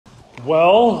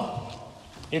Well,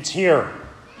 it's here,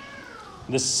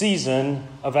 the season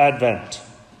of Advent.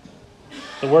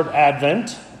 The word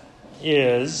Advent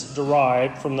is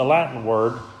derived from the Latin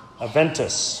word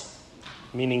adventus,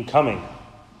 meaning coming.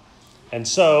 And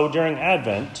so during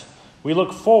Advent, we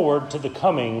look forward to the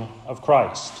coming of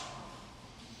Christ.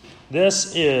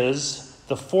 This is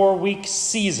the 4-week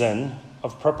season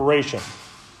of preparation.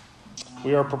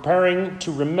 We are preparing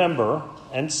to remember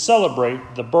and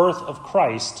celebrate the birth of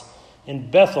Christ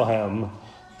in Bethlehem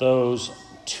those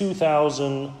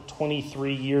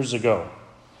 2,023 years ago.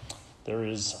 There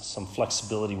is some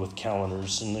flexibility with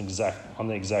calendars on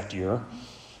the exact year.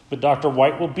 But Dr.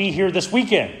 White will be here this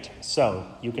weekend, so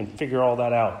you can figure all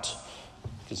that out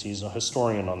because he's a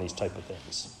historian on these type of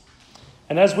things.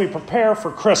 And as we prepare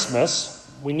for Christmas,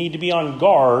 we need to be on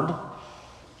guard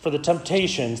for the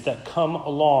temptations that come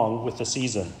along with the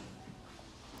season.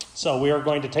 So we are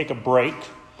going to take a break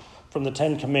from the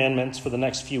 10 Commandments for the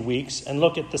next few weeks and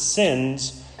look at the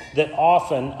sins that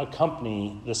often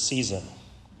accompany the season.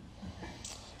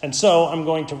 And so I'm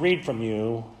going to read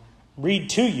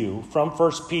to you from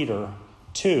 1 Peter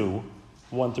 2,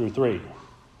 1 through 3.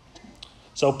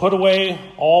 So put away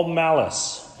all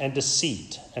malice and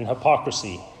deceit and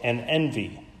hypocrisy and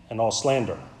envy and all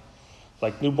slander,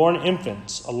 like newborn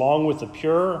infants, along with the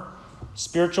pure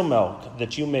spiritual milk,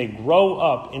 that you may grow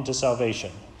up into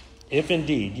salvation, if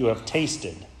indeed you have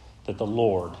tasted that the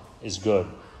Lord is good.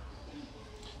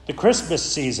 The Christmas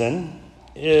season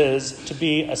is to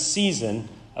be a season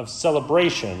of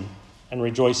celebration and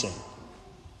rejoicing.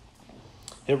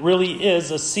 It really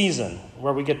is a season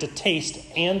where we get to taste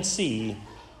and see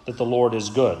that the Lord is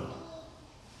good.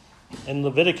 In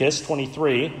Leviticus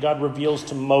 23, God reveals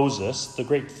to Moses the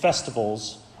great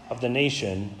festivals of the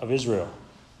nation of Israel.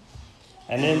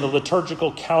 And in the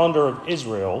liturgical calendar of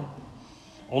Israel,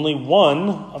 only one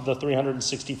of the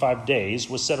 365 days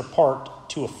was set apart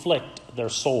to afflict their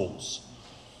souls,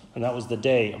 and that was the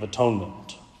Day of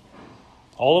Atonement.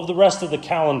 All of the rest of the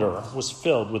calendar was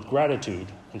filled with gratitude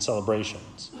and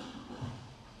celebrations.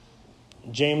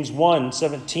 James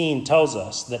 1:17 tells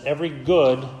us that every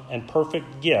good and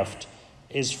perfect gift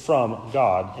is from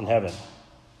God in heaven.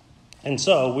 And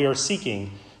so we are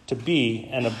seeking to be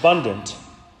abundant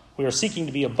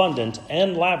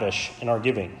and lavish in our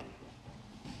giving.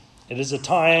 It is a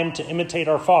time to imitate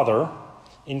our Father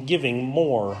in giving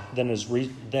more than is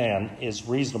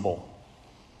reasonable.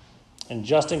 And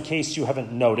just in case you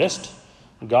haven't noticed,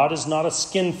 God is not a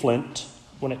skinflint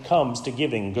when it comes to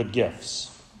giving good gifts.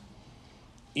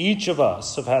 Each of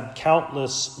us have had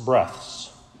countless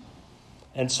breaths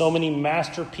and so many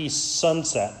masterpiece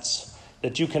sunsets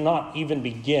that you cannot even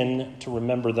begin to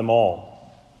remember them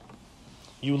all.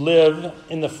 You live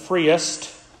in the freest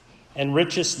and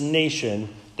richest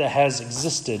nation that has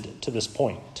existed to this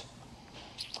point.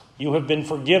 You have been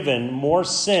forgiven more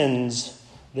sins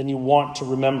than you want to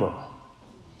remember.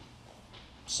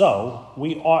 So,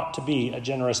 we ought to be a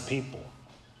generous people.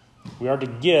 We are to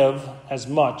give as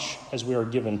much as we are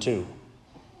given to.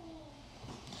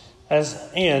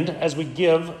 As we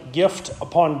give gift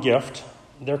upon gift,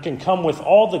 there can come with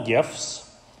all the gifts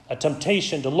a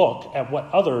temptation to look at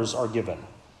what others are given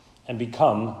and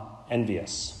become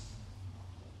envious.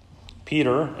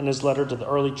 Peter, in his letter to the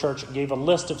early church, gave a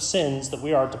list of sins that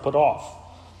we are to put off: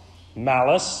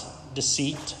 malice,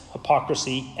 deceit,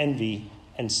 hypocrisy, envy,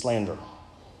 and slander.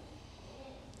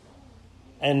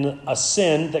 And a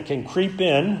sin that can creep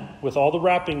in with all the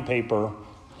wrapping paper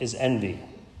is envy.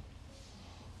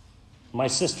 My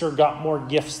sister got more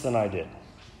gifts than I did.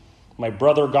 My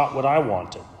brother got what I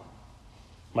wanted.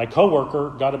 My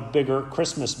coworker got a bigger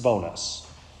Christmas bonus.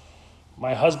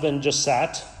 My husband just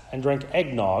sat and drank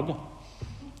eggnog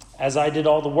as I did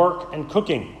all the work and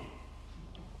cooking.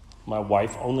 My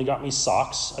wife only got me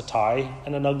socks, a tie,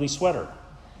 and an ugly sweater.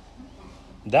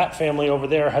 That family over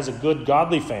there has a good,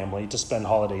 godly family to spend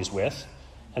holidays with,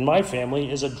 and my family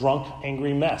is a drunk,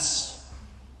 angry mess.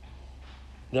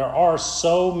 There are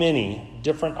so many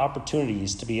different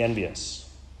opportunities to be envious.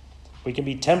 We can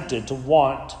be tempted to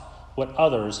want what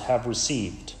others have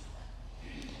received,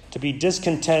 to be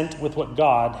discontent with what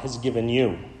God has given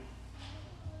you.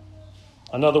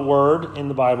 Another word in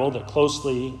the Bible that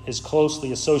is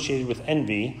closely associated with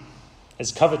envy is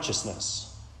covetousness.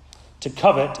 To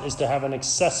covet is to have an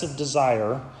excessive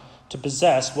desire to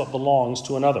possess what belongs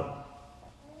to another,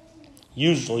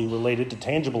 usually related to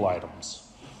tangible items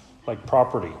like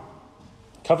property.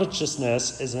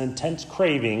 Covetousness is an intense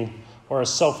craving or a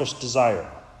selfish desire.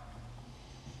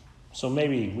 So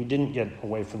maybe we didn't get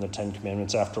away from the 10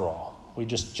 Commandments after all. We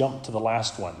just jumped to the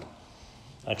last one.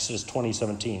 Exodus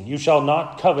 20:17. You shall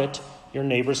not covet your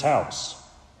neighbor's house.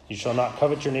 You shall not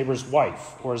covet your neighbor's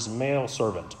wife, or his male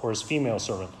servant, or his female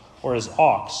servant, or his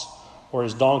ox, or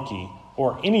his donkey,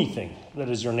 or anything that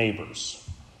is your neighbor's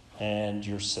and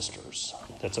your sister's.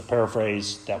 That's a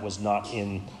paraphrase that was not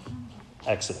in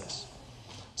Exodus.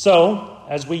 So,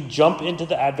 as we jump into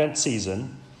the Advent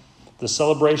season, the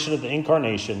celebration of the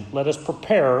Incarnation, let us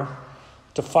prepare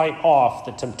to fight off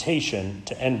the temptation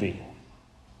to envy.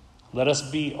 Let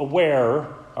us be aware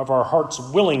of our heart's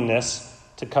willingness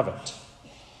to covet.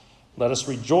 Let us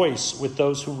rejoice with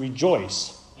those who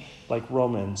rejoice, like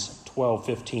Romans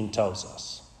 12:15 tells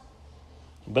us.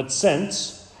 But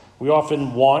since we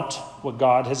often want what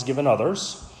God has given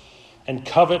others and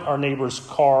covet our neighbor's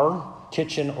car,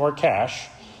 kitchen, or cash,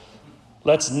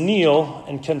 let's kneel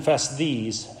and confess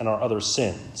these and our other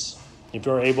sins. If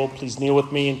you're able, please kneel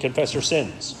with me and confess your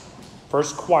sins.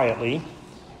 First quietly,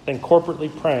 then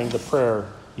corporately praying the prayer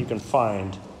you can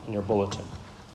find in your bulletin.